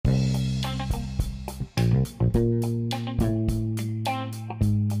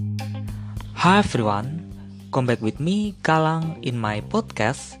Hi everyone, come back with me, Galang, in my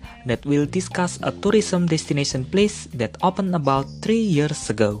podcast that will discuss a tourism destination place that opened about 3 years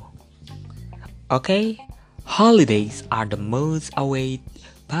ago. Okay, holidays are the most awaited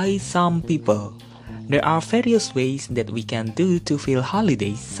by some people. There are various ways that we can do to feel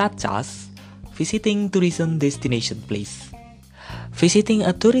holidays, such as visiting tourism destination place. Visiting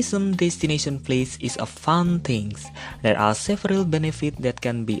a tourism destination place is a fun thing. There are several benefits that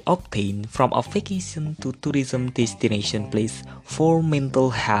can be obtained from a vacation to tourism destination place for mental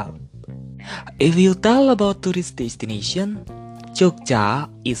health. If you tell about tourist destination,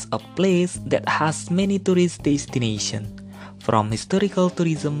 Jogja is a place that has many tourist destinations, from historical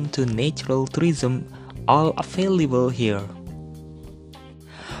tourism to natural tourism, all available here.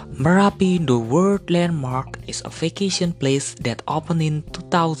 Merapi, the world landmark, is a vacation place that opened in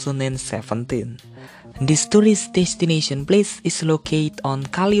 2017. This tourist destination place is located on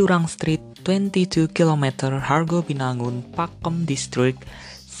Kaliurang Street, 22 km Hargo Binangun, Pakem District,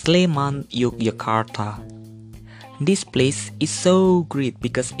 Sleman, Yogyakarta. This place is so great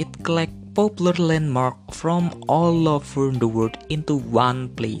because it collects popular landmarks from all over the world into one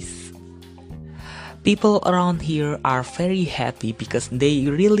place. People around here are very happy because they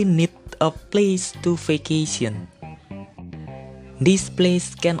really need a place to vacation. This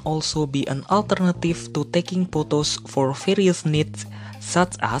place can also be an alternative to taking photos for various needs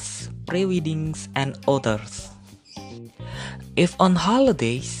such as pre-weddings and others. If on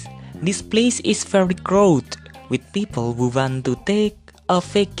holidays, this place is very crowded with people who want to take a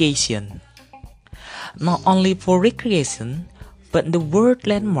vacation. Not only for recreation, but the word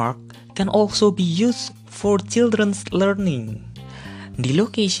landmark can also be used for children's learning. The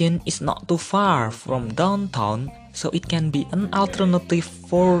location is not too far from downtown, so it can be an alternative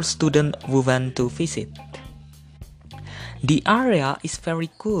for students who want to visit. The area is very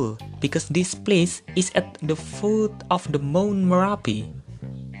cool because this place is at the foot of the Mount Merapi.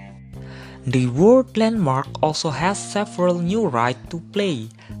 The world landmark also has several new rides to play,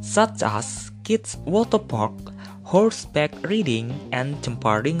 such as kids water park, horseback riding, and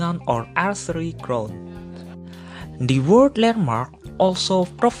Jemparingan or archery ground. The world landmark also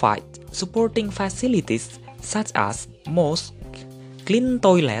provides supporting facilities such as mosque, clean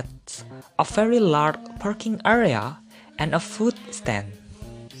toilets, a very large parking area, and a food stand.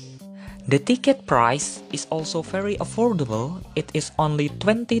 The ticket price is also very affordable. It is only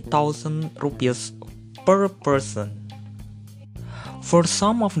 20,000 rupees per person. For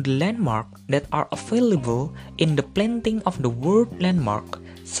some of the landmarks that are available in the planting of the world landmark,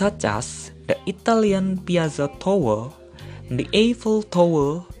 such as the Italian Piazza Tower, the Eiffel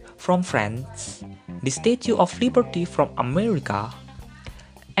Tower from France, the Statue of Liberty from America,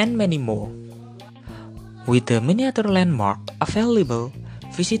 and many more. With the miniature landmark available,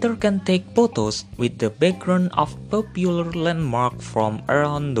 visitors can take photos with the background of popular landmarks from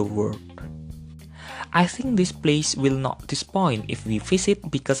around the world. I think this place will not disappoint if we visit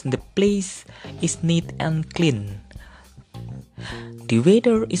because the place is neat and clean. The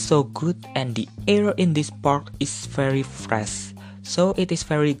weather is so good and the air in this park is very fresh, so it is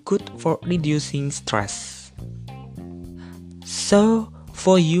very good for reducing stress. So,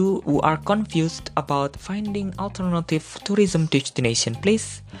 for you who are confused about finding alternative tourism destination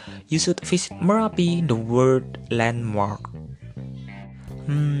place, you should visit Merapi, the world landmark.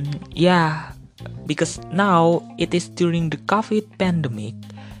 Because now it is during the COVID pandemic,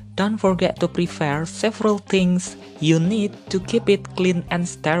 don't forget to prepare several things you need to keep it clean and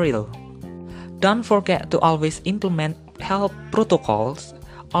sterile. Don't forget to always implement health protocols,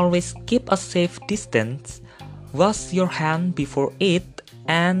 always keep a safe distance, wash your hand before eat,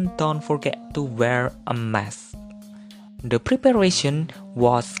 and don't forget to wear a mask. The preparation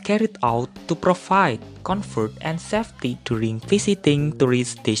was carried out to provide comfort and safety during visiting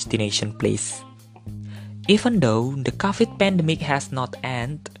tourist destination place. Even though the COVID pandemic has not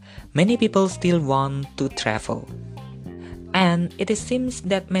ended, many people still want to travel. And it seems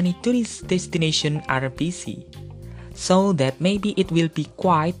that many tourist destinations are busy, so that maybe it will be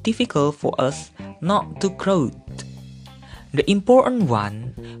quite difficult for us not to crowd. The important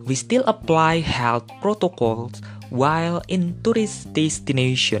one, we still apply health protocols while in tourist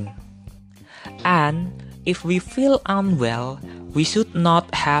destination. And if we feel unwell, we should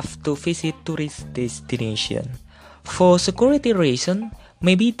not have to visit tourist destination. For security reasons,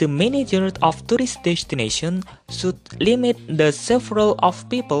 maybe the manager of tourist destination should limit the several of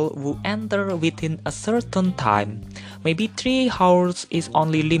people who enter within a certain time. Maybe 3 hours is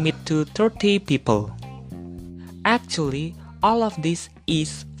only limited to 30 people. Actually, all of this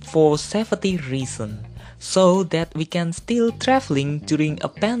is for safety reason. so that we can still traveling during a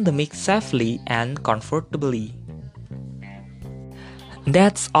pandemic safely and comfortably.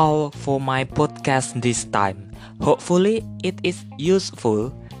 That's all for my podcast this time. Hopefully it is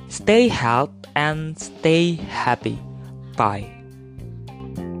useful. Stay healthy and stay happy. Bye.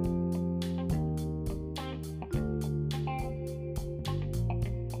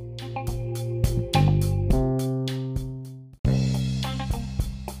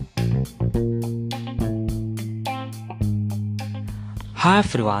 Hi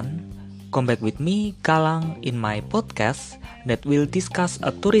everyone, come back with me, Galang, in my podcast that will discuss a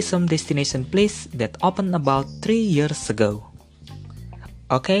tourism destination place that opened about 3 years ago.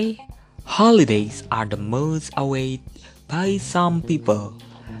 Okay, holidays are the most awaited by some people.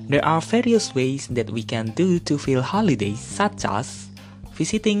 There are various ways that we can do to feel holidays, such as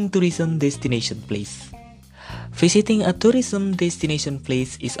visiting tourism destination place. Visiting a tourism destination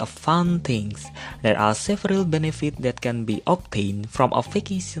place is a fun thing. There are several benefits that can be obtained from a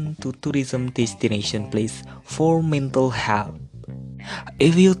vacation to tourism destination place for mental health.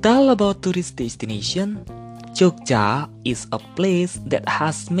 If you tell about tourist destination, Jogja is a place that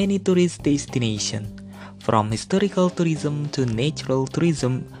has many tourist destinations, from historical tourism to natural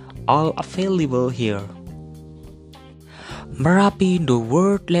tourism, all available here. Merapi, the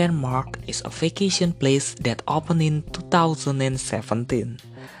world landmark, is a vacation place that opened in 2017.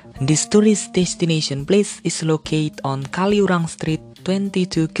 This tourist destination place is located on Kaliurang Street,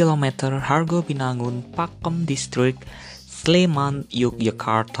 22 km Hargo Binangun, Pakem District, Sleman,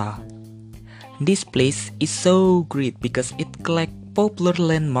 Yogyakarta. This place is so great because it collects popular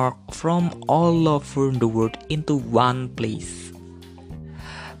landmarks from all over the world into one place.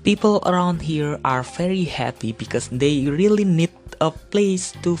 People around here are very happy because they really need a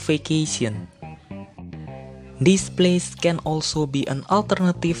place to vacation. This place can also be an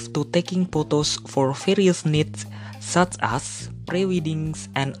alternative to taking photos for various needs such as pre-weddings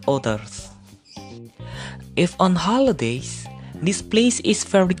and others. If on holidays, this place is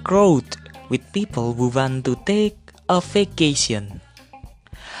very crowded with people who want to take a vacation.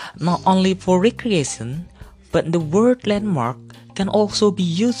 Not only for recreation, but the word landmark can also be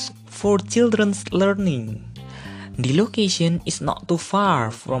used for children's learning. The location is not too far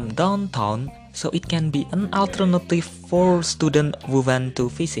from downtown, so it can be an alternative for students who want to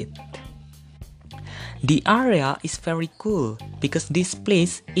visit. The area is very cool because this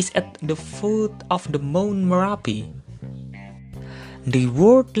place is at the foot of the Mount Merapi. The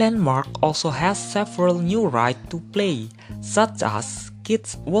world landmark also has several new rides to play, such as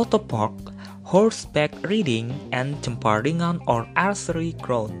kids water park, horseback riding, and Jemparingan or archery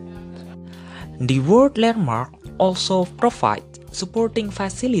ground. The world landmark also provides supporting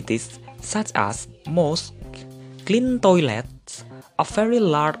facilities such as mosque, clean toilets, a very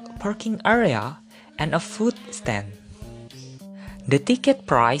large parking area, and a food stand. The ticket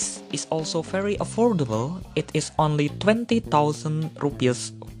price is also very affordable. It is only 20,000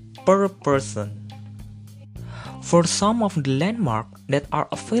 rupees per person. For some of the landmarks that are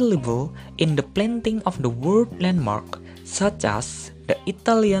available in the planting of the world landmark, such as the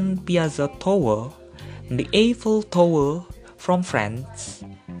Italian Piazza Tower, the Eiffel Tower from France,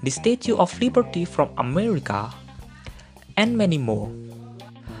 the Statue of Liberty from America, and many more.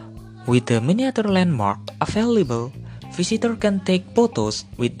 With the miniature landmark available, visitors can take photos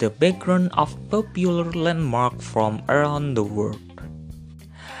with the background of popular landmarks from around the world.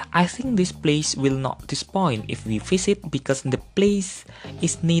 I think this place will not disappoint if we visit because the place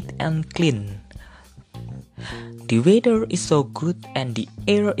is neat and clean. The weather is so good and the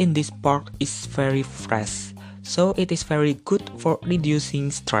air in this park is very fresh, so it is very good for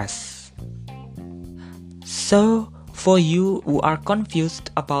reducing stress. So, for you who are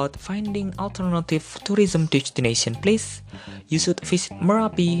confused about finding alternative tourism destination place, you should visit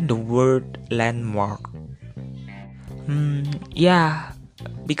Merapi, the world landmark. Yeah,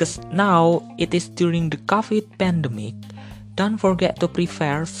 because now it is during the COVID pandemic. Don't forget to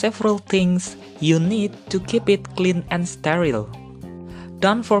prepare several things you need to keep it clean and sterile.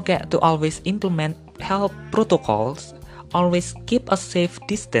 Don't forget to always implement health protocols, always keep a safe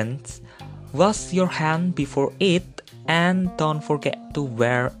distance, wash your hand before eat, and don't forget to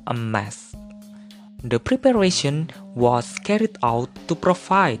wear a mask. The preparation was carried out to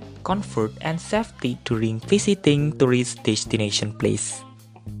provide comfort and safety during visiting tourist destination place.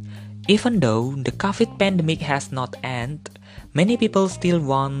 Even though the COVID pandemic has not ended, many people still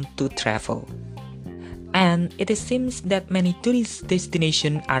want to travel. And it seems that many tourist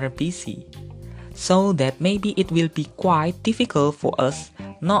destinations are busy, so that maybe it will be quite difficult for us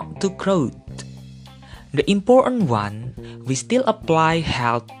not to crowd. The important one, we still apply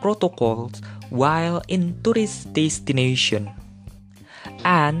health protocols while in tourist destination.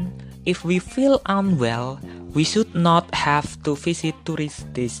 And if we feel unwell, we should not have to visit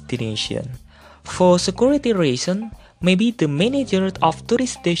tourist destination. For security reason, maybe the manager of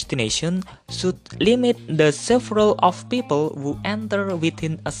tourist destination should limit the several of people who enter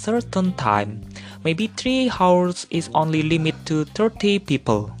within a certain time. Maybe 3 hours is only limit to 30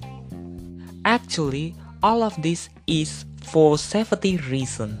 people. Actually, all of this is for safety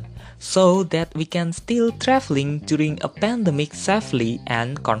reason, so that we can still traveling during a pandemic safely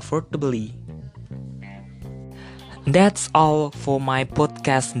and comfortably. That's all for my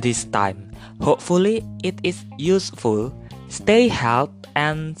podcast this time. Hopefully it is useful. Stay healthy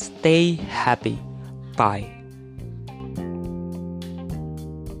and stay happy. Bye.